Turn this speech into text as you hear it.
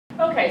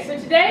Okay, so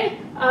today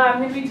I'm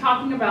going to be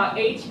talking about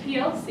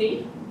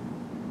HPLC,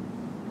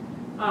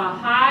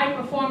 high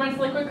performance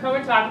liquid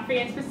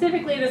chromatography, and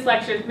specifically this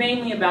lecture is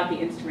mainly about the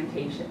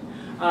instrumentation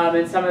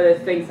and some of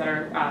the things that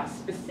are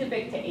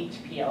specific to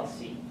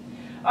HPLC.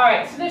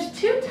 Alright, so there's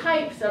two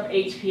types of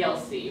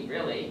HPLC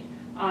really.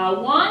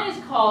 One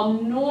is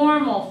called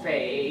normal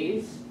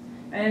phase,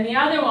 and the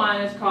other one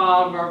is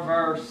called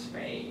reverse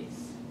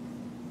phase.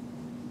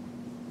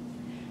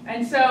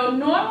 And so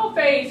normal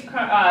phase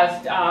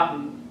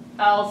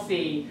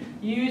LC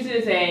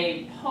uses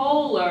a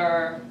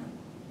polar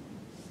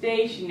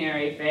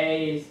stationary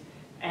phase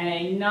and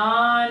a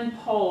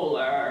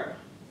non-polar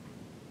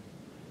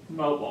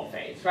mobile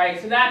phase, right?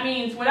 So that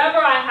means whatever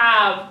I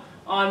have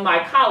on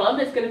my column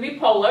is going to be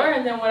polar,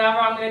 and then whatever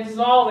I'm going to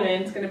dissolve it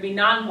in is going to be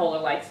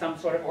non-polar, like some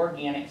sort of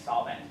organic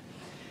solvent.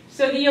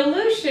 So the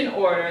elution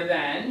order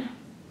then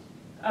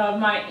of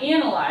my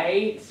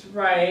analytes,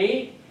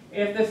 right,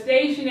 if the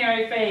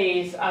stationary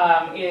phase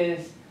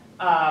is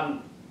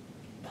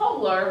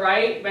polar,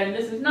 right, and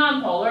this is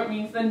non-polar, it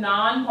means the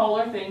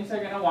non-polar things are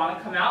going to want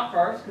to come out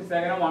first because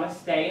they're going to want to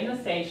stay in the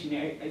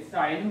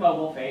in the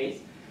mobile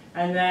phase,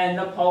 and then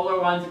the polar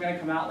ones are going to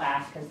come out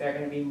last because they're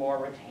going to be more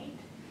retained.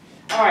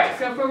 All right,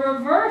 so for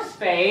reverse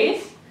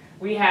phase,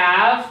 we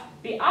have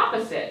the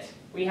opposite.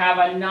 We have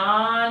a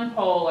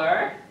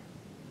non-polar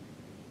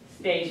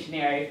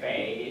stationary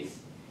phase,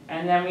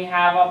 and then we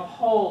have a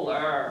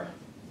polar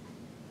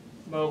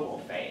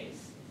mobile phase.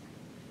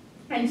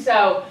 And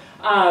so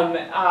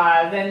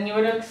then you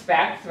would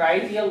expect,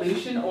 right, the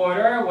elution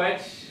order,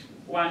 which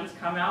ones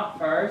come out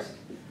first,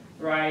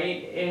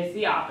 right, is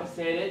the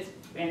opposite. It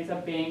ends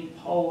up being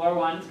polar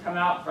ones come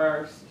out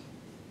first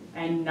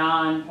and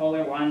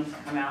non-polar ones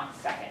come out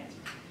second.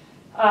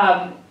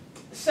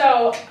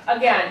 So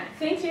again,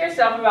 think to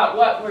yourself about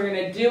what we're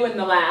going to do in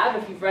the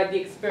lab if you've read the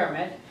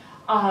experiment.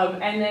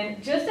 And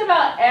then just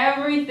about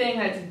everything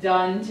that's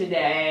done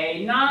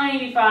today,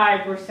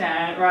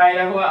 95%, right,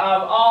 of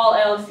all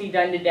LC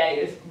done today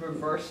is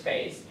reverse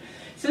phase.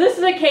 So this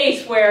is a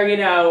case where, you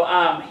know,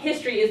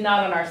 history is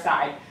not on our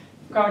side.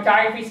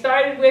 Chromatography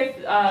started with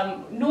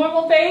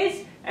normal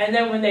phase, and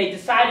then when they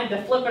decided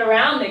to flip it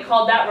around, they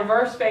called that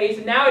reverse phase,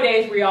 and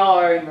nowadays we all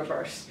are in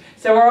reverse.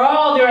 So we're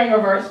all doing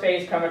reverse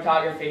phase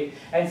chromatography,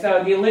 and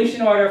so the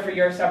elution order for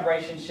your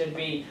separation should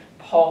be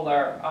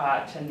polar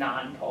to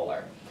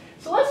non-polar.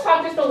 So let's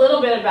talk just a little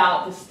bit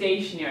about the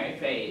stationary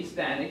phase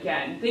then,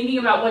 again, thinking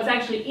about what's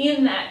actually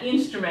in that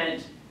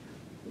instrument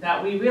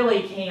that we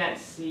really can't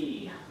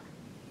see.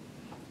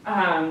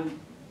 And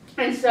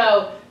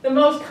so the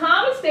most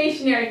common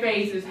stationary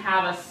phases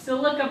have a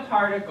silica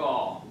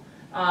particle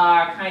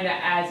kind of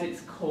as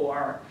its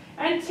core.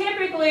 And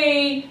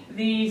typically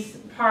these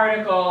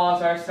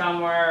particles are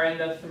somewhere in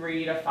the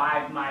 3 to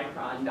 5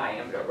 micron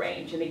diameter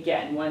range. And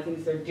again, one of the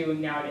things they're doing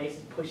nowadays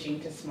is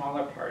pushing to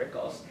smaller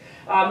particles.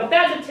 But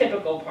that's a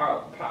typical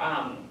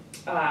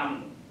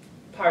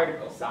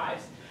particle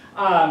size.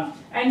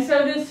 And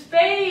so this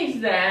phase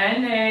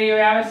then, you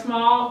have a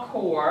small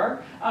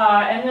core,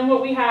 and then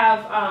what we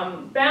have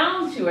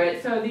bound to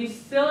it, so these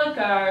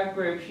silica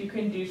groups, you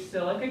can do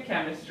silica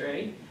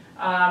chemistry.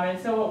 And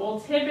so what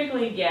we'll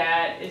typically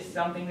get is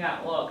something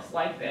that looks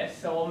like this.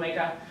 So we'll make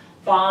a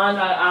bond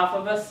off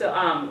of a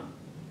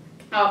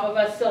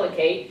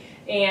silicate,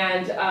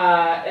 and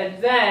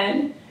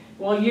then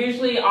we'll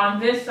usually on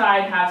this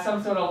side have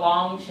some sort of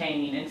long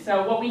chain. And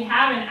so what we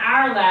have in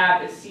our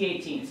lab is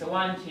C18. So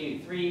 1, 2,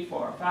 3,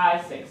 4,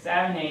 5, 6,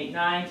 7, 8,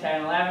 9,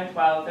 10, 11,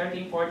 12,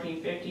 13,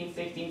 14, 15,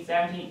 16,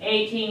 17,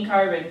 18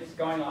 carbons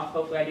going off.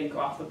 Hopefully I didn't go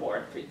off the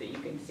board so that you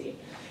can see.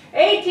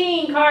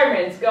 18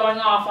 carbons going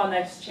off on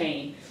this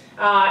chain.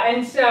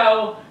 And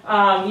so,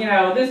 you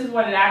know, this is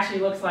what it actually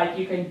looks like.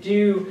 You can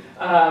do,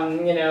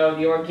 you know,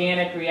 the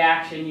organic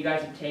reaction. You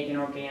guys have taken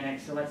organic,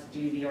 so let's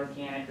do the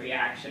organic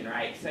reaction,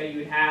 right? So you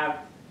would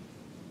have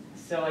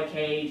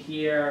silicate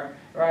here,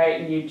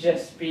 right, and you'd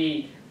just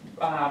be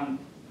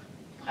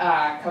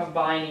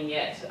combining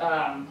it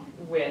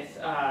with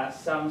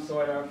some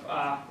sort of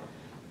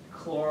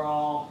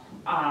chloral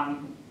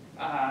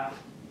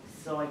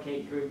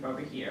silicate group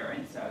over here,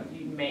 and so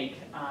you make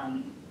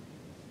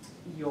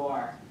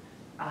your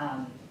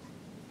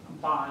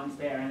bonds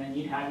there, and then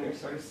you'd have your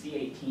sort of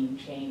C18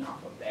 chain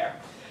off of there.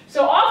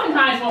 So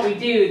oftentimes what we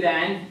do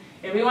then,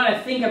 if we want to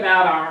think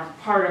about our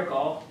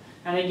particle,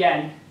 and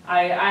again,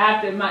 I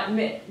have to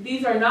admit,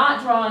 these are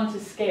not drawn to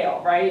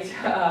scale, right?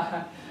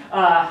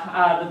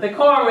 The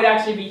core would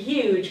actually be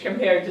huge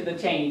compared to the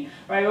chain,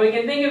 right? We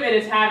can think of it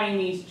as having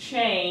these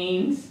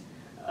chains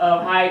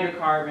of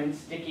hydrocarbons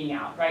sticking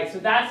out, right? So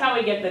that's how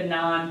we get the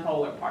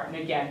non-polar part. And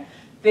again,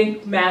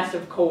 think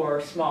massive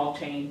core, small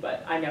chain,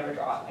 but I never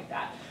draw it like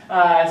that.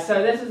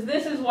 So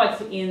this is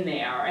what's in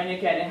there, and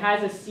again, it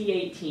has a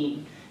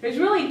C18. There's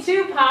really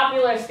two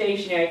popular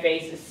stationary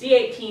phases,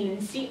 C18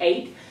 and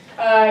C8.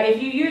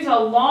 If you use a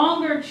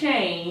longer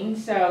chain,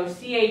 so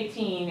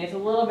C18 is a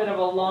little bit of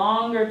a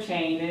longer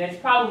chain, and it's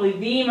probably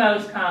the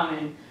most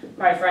common,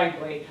 quite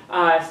frankly,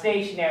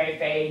 stationary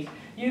phase,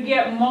 you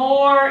get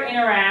more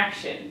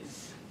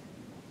interactions.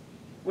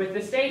 with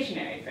the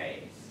stationary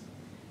phase.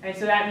 And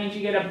so that means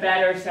you get a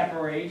better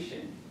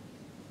separation.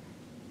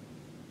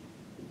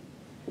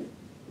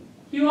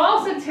 You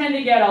also tend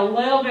to get a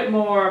little bit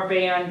more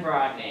band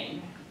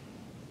broadening.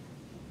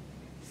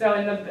 So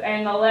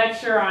in the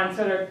lecture on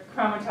sort of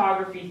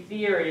chromatography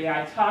theory,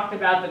 I talked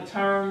about the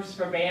terms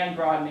for band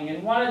broadening,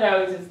 and one of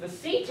those is the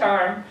C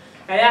term,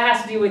 and that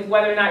has to do with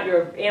whether or not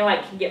your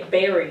analyte can get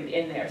buried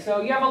in there. So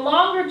you have a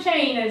longer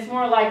chain, and it's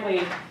more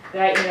likely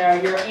that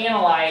your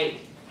analyte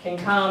can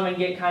come and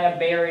get kind of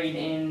buried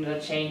in the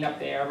chain up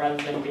there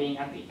rather than being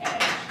at the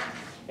edge.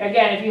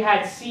 Again, if you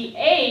had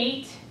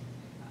C8,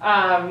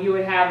 you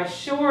would have a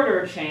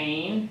shorter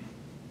chain,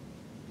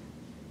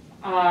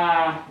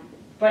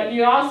 but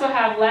you also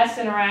have less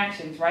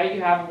interactions, right?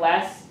 You have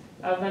less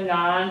of the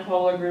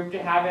non-polar group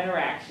to have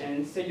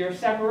interactions, so your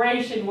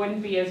separation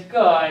wouldn't be as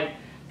good,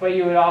 but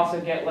you would also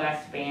get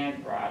less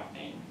band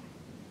broadening.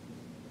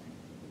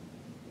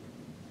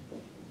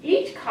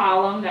 Each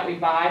column that we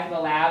buy for the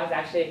lab is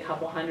actually a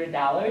couple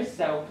 $100,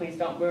 so please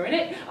don't ruin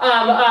it.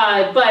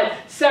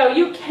 So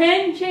you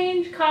can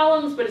change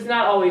columns, but it's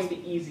not always the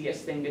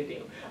easiest thing to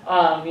do.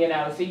 So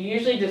you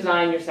usually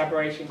design your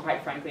separation,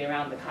 quite frankly,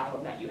 around the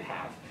column that you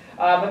have.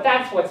 But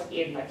that's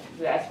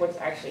what's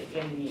actually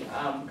in the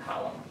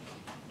column.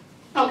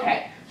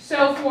 Okay,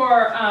 so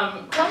for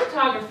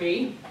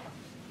chromatography,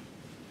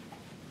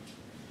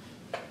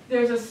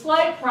 there's a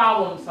slight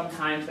problem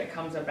sometimes that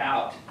comes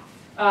about.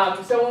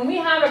 So when we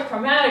have a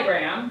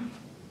chromatogram,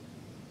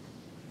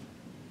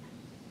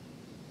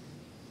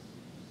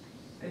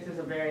 this is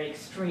a very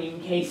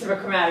extreme case of a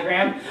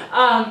chromatogram,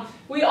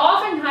 we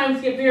oftentimes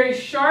get very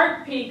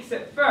sharp peaks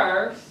at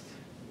first,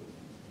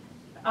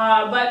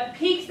 but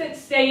peaks that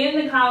stay in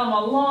the column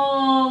a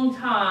long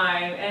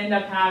time end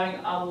up having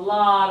a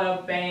lot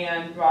of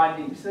band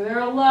broadening. So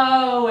they're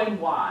low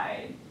and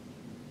wide.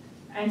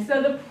 And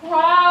so the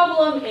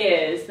problem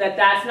is that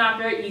that's not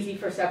very easy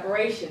for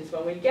separations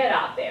when we get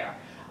out there.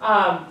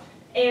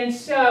 And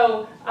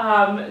so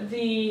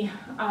again,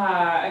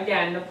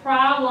 the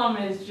problem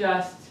is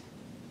just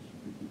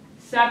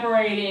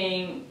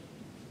separating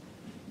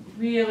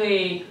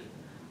really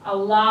a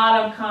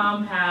lot of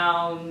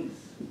compounds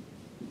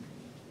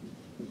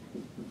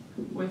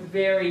with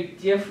very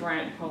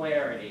different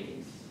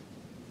polarities.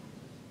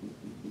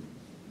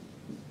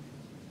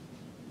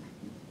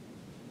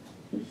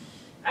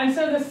 And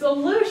so the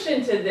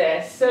solution to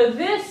this, so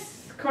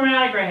this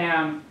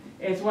chromatogram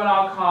is what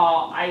I'll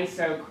call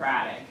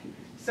isocratic.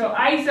 So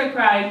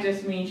isocratic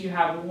just means you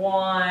have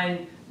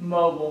one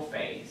mobile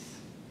phase.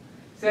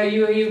 So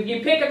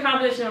you pick a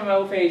composition of a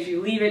mobile phase,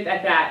 you leave it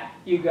at that,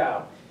 you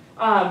go.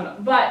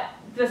 But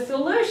the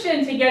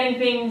solution to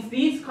getting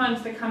these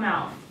clumps to come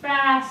out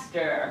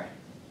faster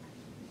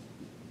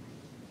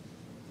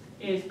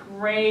is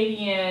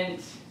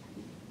gradient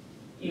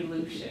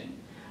elution.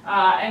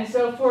 And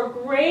so for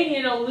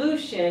gradient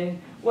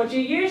elution, what you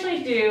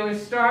usually do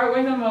is start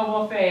with a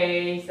mobile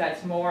phase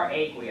that's more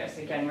aqueous.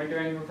 Again, we're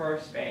doing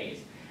reverse phase.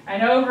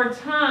 And over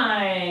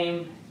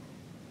time,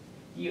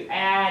 you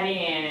add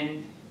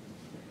in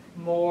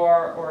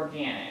more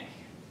organic.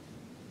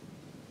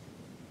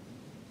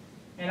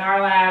 In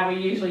our lab,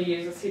 we usually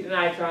use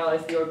acetonitrile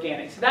as the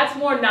organic. So that's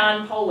more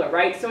nonpolar,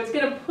 right? So it's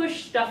going to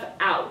push stuff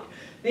out.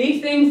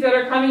 These things that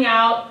are coming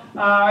out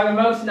are the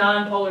most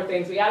nonpolar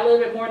things. We add a little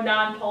bit more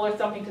nonpolar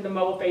something to the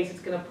mobile phase, it's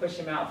going to push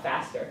them out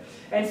faster.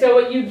 And so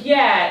what you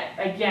get,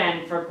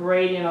 again, for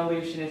gradient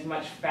elution is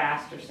much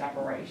faster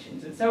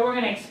separations. And so we're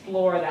going to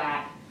explore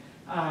that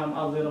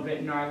a little bit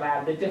in our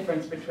lab, the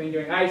difference between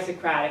doing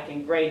isocratic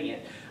and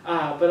gradient.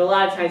 But a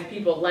lot of times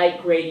people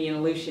like gradient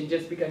elution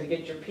just because it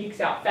gets your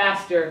peaks out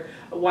faster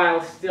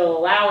while still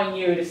allowing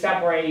you to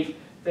separate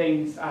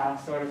things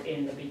sort of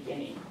in the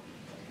beginning.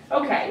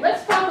 Okay,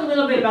 let's talk a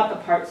little bit about the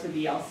parts of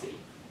VLC.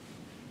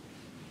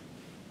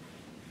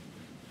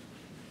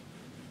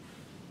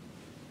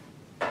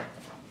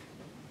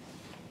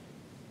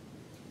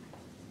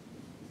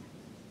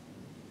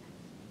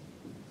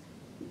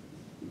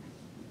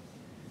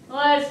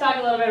 Let's talk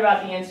a little bit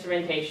about the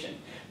instrumentation.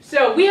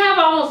 So we have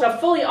almost a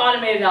fully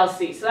automated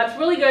LC, so that's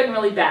really good and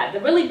really bad. The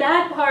really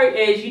bad part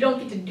is you don't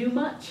get to do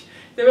much.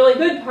 The really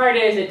good part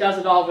is it does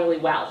it all really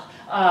well.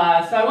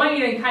 So I want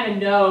you to kind of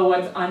know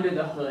what's under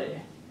the hood.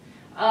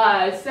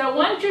 So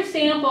once your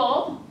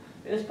sample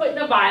is put in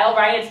a vial,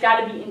 right, it's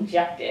got to be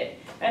injected.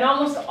 And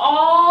almost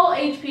all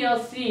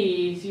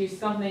HPLCs use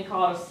something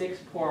called a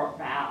 6-port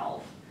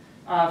valve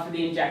for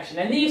the injection.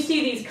 And you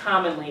see these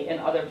commonly in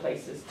other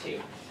places too.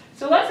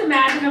 So let's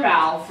imagine a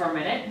valve for a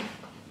minute.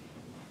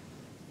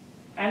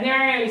 And there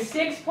are going to be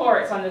 6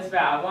 ports on this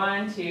valve.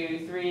 1,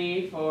 2,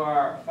 3,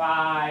 4,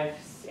 5,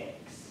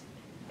 6.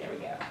 There we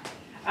go.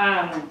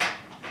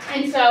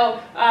 And so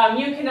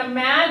you can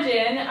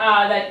imagine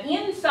that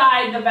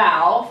inside the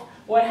valve,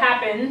 what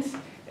happens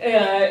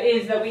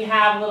is that we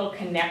have little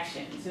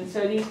connections. And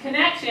so these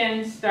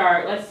connections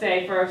start, let's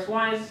say first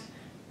 1 is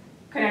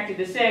connected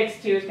to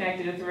 6, 2 is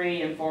connected to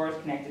 3, and 4 is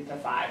connected to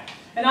 5.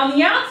 And on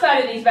the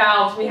outside of these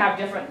valves, we have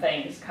different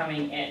things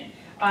coming in.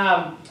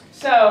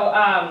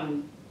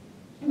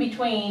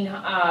 between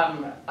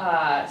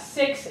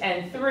 6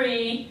 and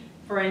 3,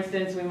 for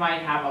instance, we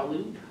might have a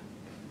loop.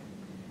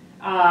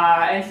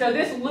 And so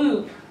this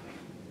loop,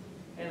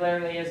 it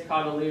literally is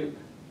called a loop.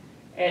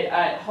 It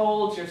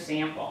holds your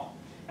sample.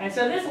 And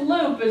so this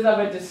loop is of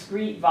a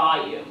discrete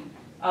volume.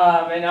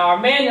 In our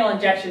manual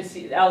injection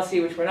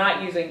LC, which we're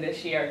not using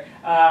this year,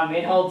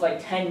 it holds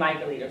like 10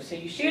 microliters. So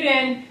you shoot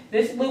in,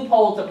 this loop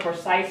holds a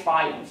precise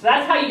volume. So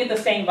that's how you get the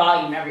same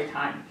volume every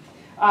time.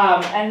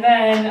 And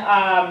then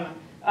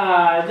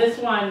this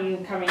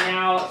one coming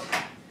out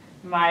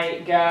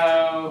might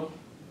go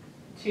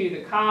to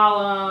the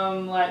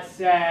column, let's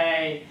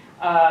say,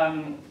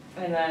 and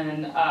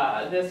then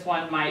this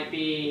one might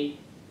be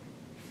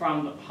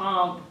from the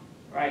pump,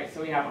 right?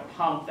 So we have a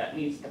pump that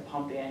needs to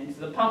pump in.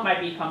 So the pump might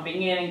be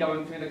pumping in and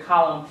going through the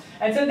column.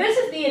 And so this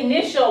is the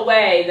initial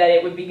way that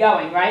it would be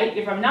going, right?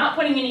 If I'm not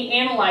putting any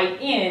analyte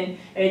in,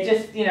 it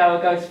just, it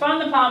goes from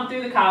the pump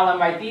through the column,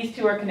 right? These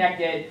two are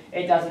connected.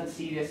 It doesn't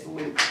see this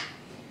loop.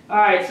 All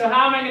right, so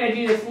how am I going to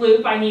do this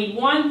loop? I need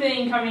one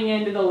thing coming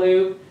into the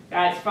loop.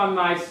 That's from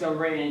my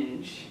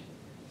syringe.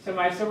 So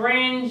my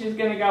syringe is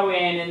going to go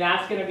in, and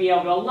that's going to be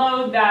able to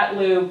load that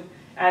loop,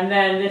 and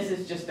then this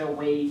is just a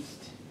waste.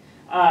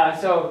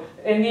 So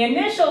in the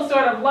initial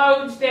sort of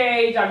load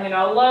stage, I'm going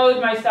to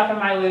load my stuff in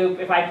my loop.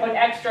 If I put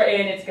extra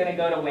in, it's going to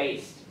go to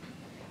waste.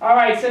 All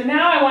right, so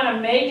now I want to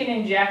make an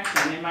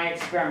injection in my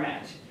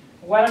experiment.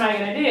 What am I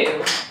going to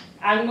do?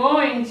 I'm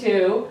going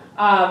to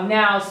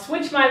now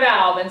switch my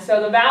valve, and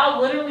so the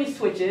valve literally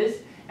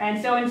switches.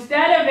 And so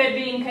instead of it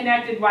being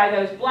connected by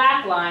those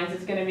black lines,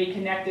 it's going to be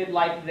connected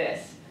like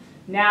this.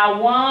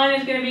 Now 1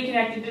 is going to be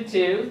connected to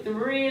 2,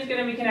 3 is going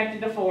to be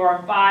connected to 4,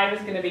 and 5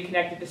 is going to be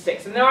connected to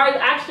 6. And there are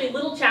actually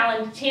little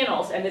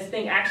channels, and this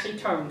thing actually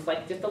turns,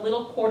 like just a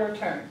little quarter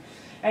turn.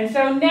 And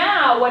so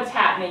now what's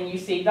happening, you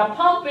see, the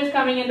pump is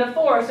coming into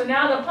 4, so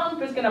now the pump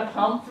is going to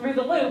pump through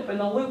the loop, and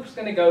the loop's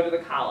going to go to the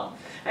column.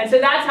 And so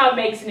that's how it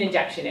makes an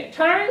injection. It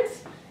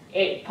turns,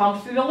 it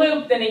pumps through the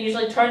loop, then it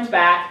usually turns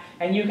back,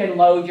 and you can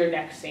load your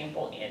next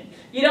sample in.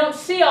 You don't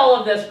see all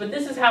of this, but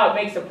this is how it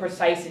makes a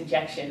precise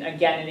injection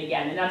again and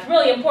again. And that's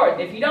really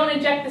important. If you don't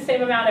inject the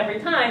same amount every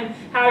time,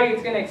 how are you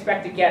going to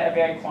expect to get a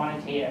very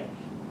quantitative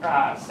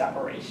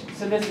separation?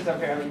 So this is a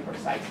very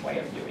precise way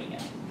of doing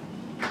it.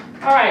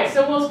 All right,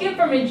 so we'll skip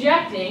from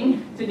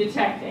injecting to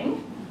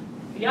detecting.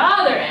 The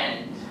other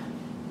end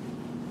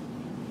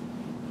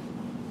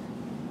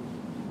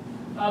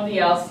of the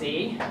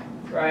LC,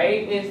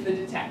 right, is the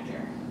detector.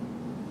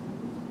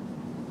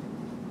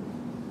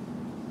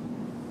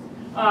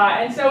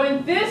 And so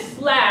in this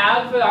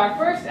lab, for our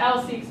first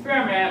LC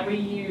experiment, we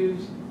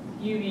used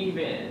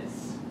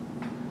UV-Vis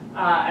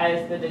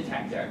as the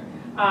detector.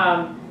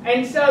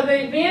 And so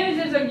the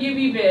advantages of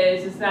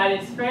UV-Vis is that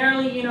it's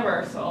fairly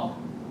universal,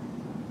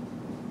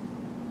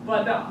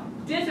 but the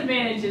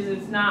disadvantage is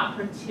it's not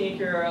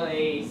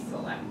particularly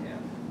selective.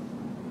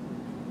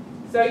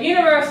 So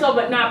universal,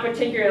 but not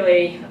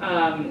particularly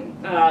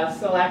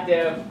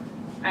selective,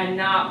 and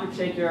not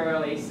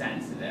particularly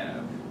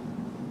sensitive.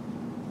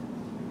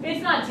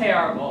 It's not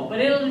terrible, but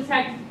it'll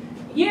detect.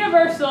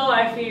 Universal,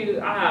 if you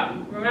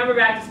remember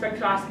back to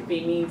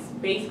spectroscopy, means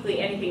basically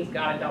anything's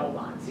got a double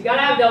bond. So you got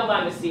to have a double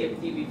bond to see it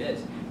with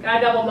UV-Vis.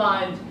 Got a double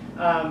bond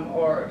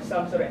or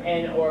some sort of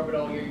n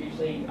orbital, you're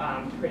usually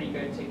pretty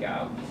good to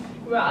go.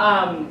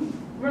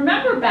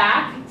 Remember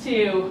back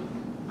to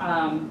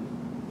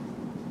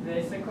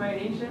this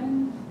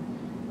equation?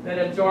 That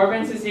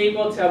absorbance is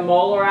equal to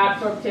molar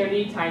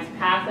absorptivity times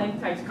path length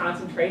times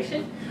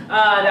concentration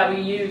that we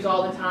use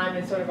all the time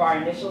in sort of our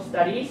initial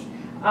studies.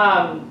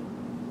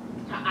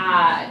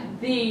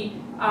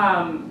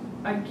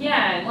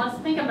 Again, let's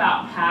think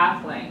about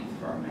path length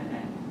for a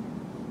minute.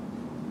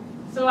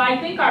 So I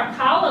think our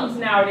columns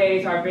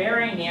nowadays are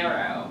very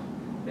narrow.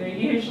 They're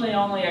usually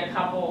only a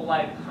couple,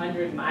 like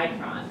 100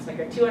 microns, like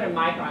a 200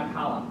 micron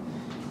column.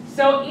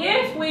 So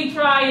if we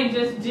try and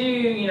just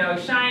do,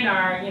 shine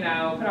our,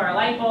 put our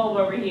light bulb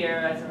over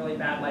here, that's a really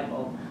bad light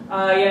bulb,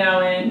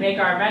 and make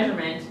our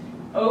measurement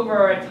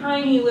over a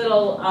tiny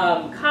little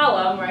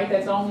column, right,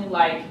 that's only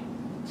like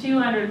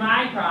 200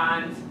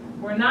 microns,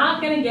 we're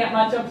not going to get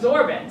much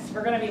absorbance.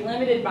 We're going to be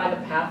limited by the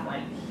path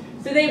length.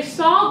 So they've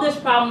solved this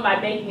problem by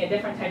making a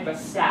different type of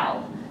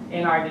cell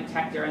in our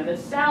detector, and the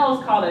cell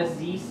is called a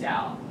Z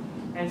cell.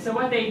 And so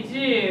what they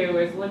do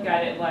is look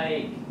at it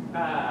like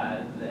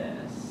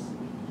this.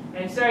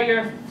 And so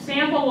your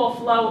sample will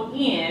flow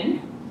in,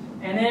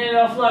 and then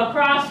it'll flow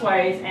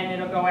crossways, and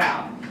it'll go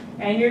out.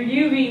 And your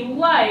UV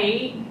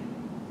light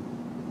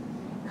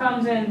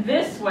comes in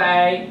this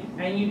way,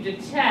 and you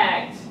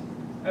detect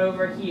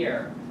over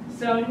here.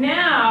 So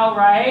now,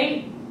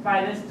 right,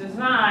 by this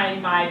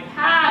design, my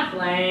path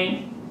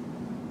length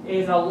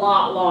is a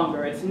lot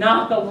longer. It's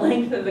not the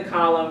length of the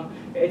column,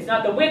 it's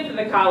not the width of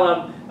the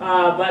column,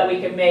 but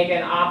we can make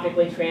an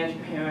optically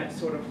transparent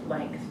sort of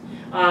length.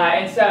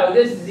 And so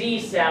this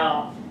Z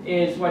cell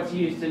is what's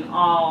used in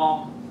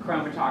all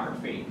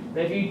chromatography.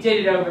 If you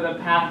did it over the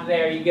path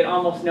there, you get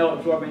almost no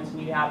absorbance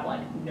and you have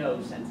like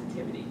no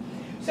sensitivity.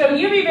 So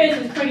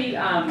UV-vis is pretty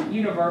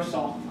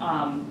universal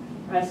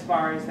as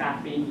far as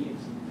that being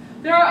used.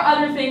 There are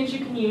other things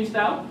you can use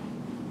though.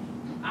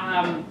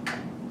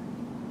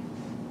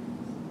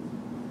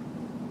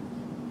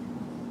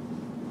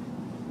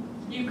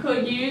 You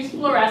could use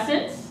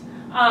fluorescence.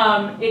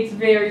 It's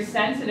very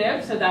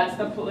sensitive, so that's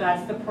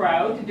the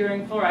pro to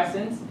doing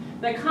fluorescence.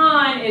 The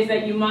con is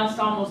that you must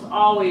almost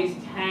always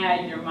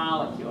tag your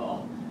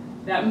molecule.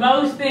 That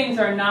most things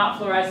are not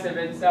fluorescent,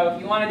 and so if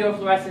you want to do a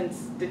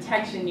fluorescence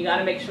detection, you got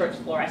to make sure it's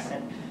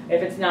fluorescent.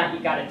 If it's not, you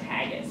got to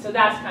tag it. So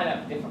that's kind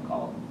of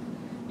difficult.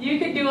 You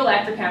could do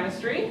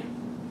electrochemistry,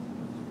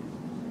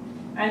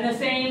 and the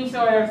same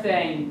sort of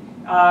thing.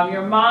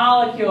 Your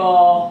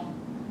molecule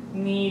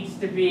needs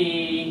to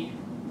be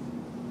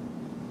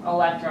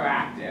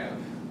electroactive.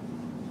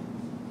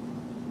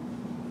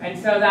 And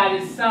so that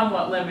is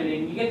somewhat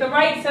limiting. You get the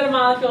right set of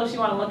molecules you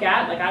want to look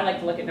at. Like I like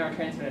to look at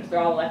neurotransmitters. They're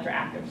all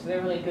electroactive, so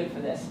they're really good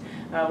for this.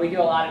 We do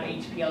a lot of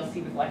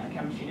HPLC with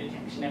electrochemistry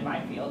detection in my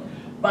field.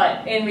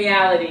 But in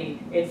reality,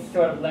 it's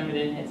sort of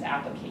limited in its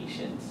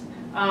applications.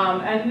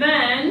 And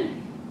then,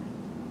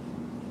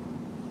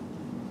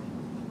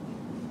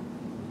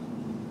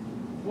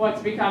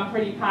 what's become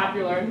pretty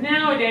popular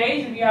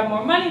nowadays, if you have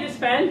more money to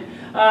spend,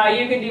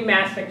 you can do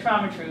mass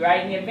spectrometry,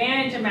 right? And the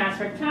advantage of mass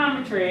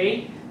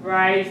spectrometry,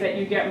 right, is that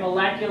you get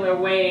molecular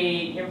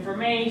weight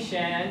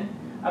information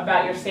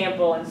about your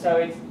sample, and so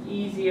it's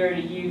easier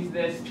to use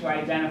this to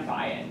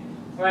identify it.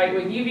 Right,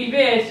 with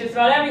UV-vis, just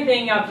about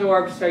everything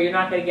absorbs, so you're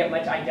not going to get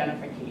much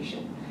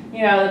identification.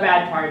 You know, the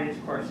bad part,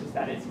 of course, is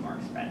that it's more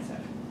expensive.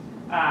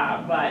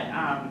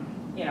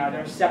 You know,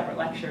 there's separate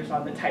lectures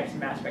on the types of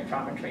mass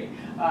spectrometry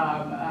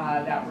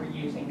that we're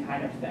using,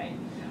 kind of thing.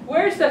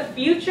 Where's the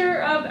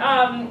future of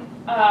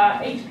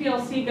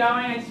HPLC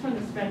going? I just wanted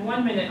to spend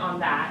 1 minute on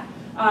that.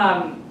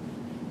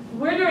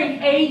 We're doing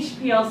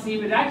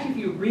HPLC, but actually if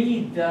you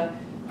read the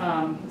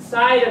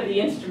side of the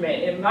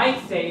instrument, it might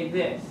say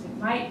this. It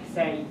might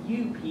say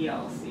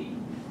UPLC.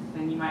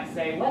 And you might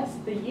say, what's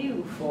the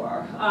U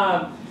for?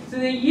 So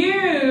the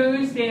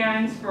U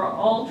stands for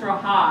ultra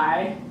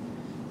high.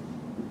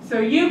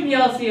 So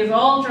UPLC is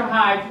ultra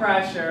high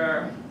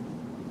pressure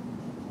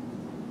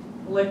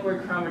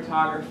liquid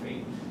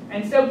chromatography.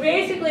 And so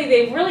basically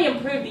they've really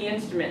improved the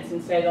instruments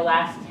in, say, the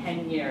last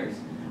 10 years.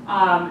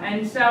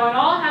 And so it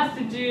all has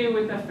to do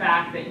with the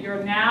fact that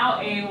you're now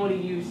able to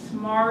use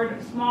smaller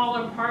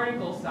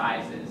particle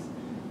sizes.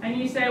 And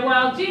you say,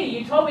 well, gee,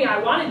 you told me I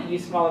wanted to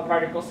use smaller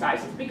particle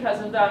sizes because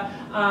of the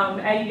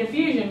eddy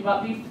diffusion,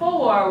 but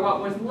before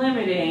what was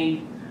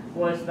limiting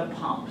was the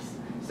pumps.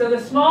 So the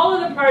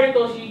smaller the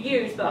particles you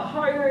use, the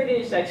harder it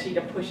is actually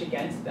to push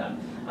against them.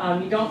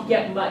 You don't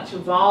get much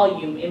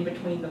volume in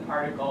between the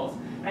particles.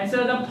 And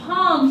so the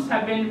pumps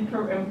have been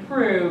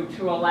improved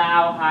to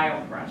allow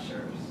higher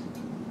pressures.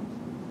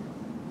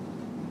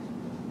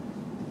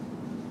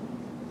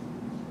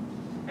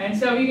 And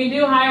so if you can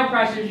do higher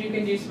pressures, you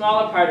can do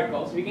smaller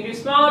particles. If you can do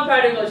smaller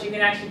particles, you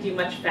can actually do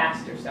much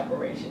faster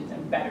separations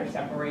and better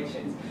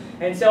separations.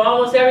 And so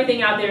almost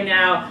everything out there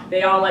now,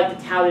 they all like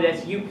to tout it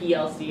as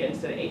UPLC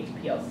instead of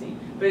HPLC,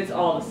 but it's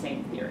all the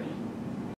same theory.